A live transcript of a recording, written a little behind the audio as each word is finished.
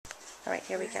All right,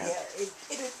 here we go. Yeah,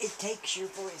 it takes your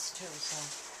voice too, so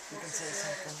you can say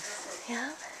something.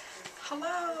 Yeah.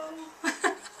 Hello.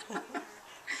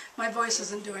 My voice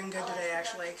isn't doing good today,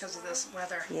 actually, because of this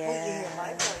weather. Yeah. Well, you hear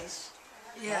my voice.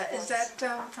 Yeah, is that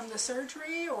from the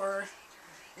surgery, or?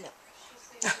 No.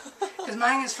 Because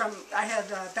mine is from, I had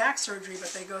back surgery,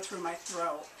 but they go through my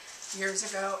throat years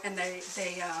ago, and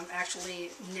they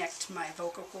actually nicked my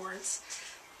vocal cords.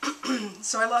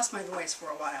 So I lost my voice for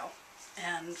a while,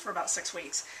 and for about 6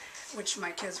 weeks, which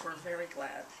my kids were very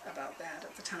glad about that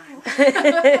at the time.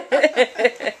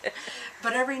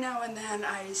 But every now and then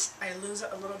I lose it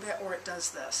a little bit, or it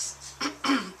does this.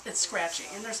 It's scratchy,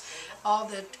 and there's all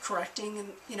the correcting and,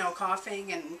 you know,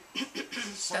 coughing, and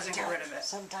doesn't get rid of it.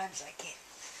 Sometimes I can't.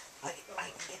 I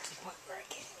can get to the point where I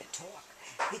can't even talk.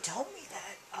 He told me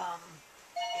that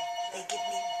they give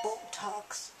me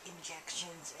Botox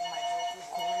injections in my vocal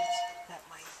cords. That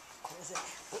might cause it.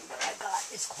 But what I got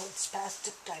is called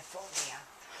spastic diaphonia.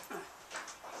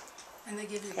 And they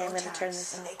give you Okay, I'm going to turn Botox.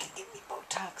 this And on. they can give me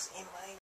Botox in my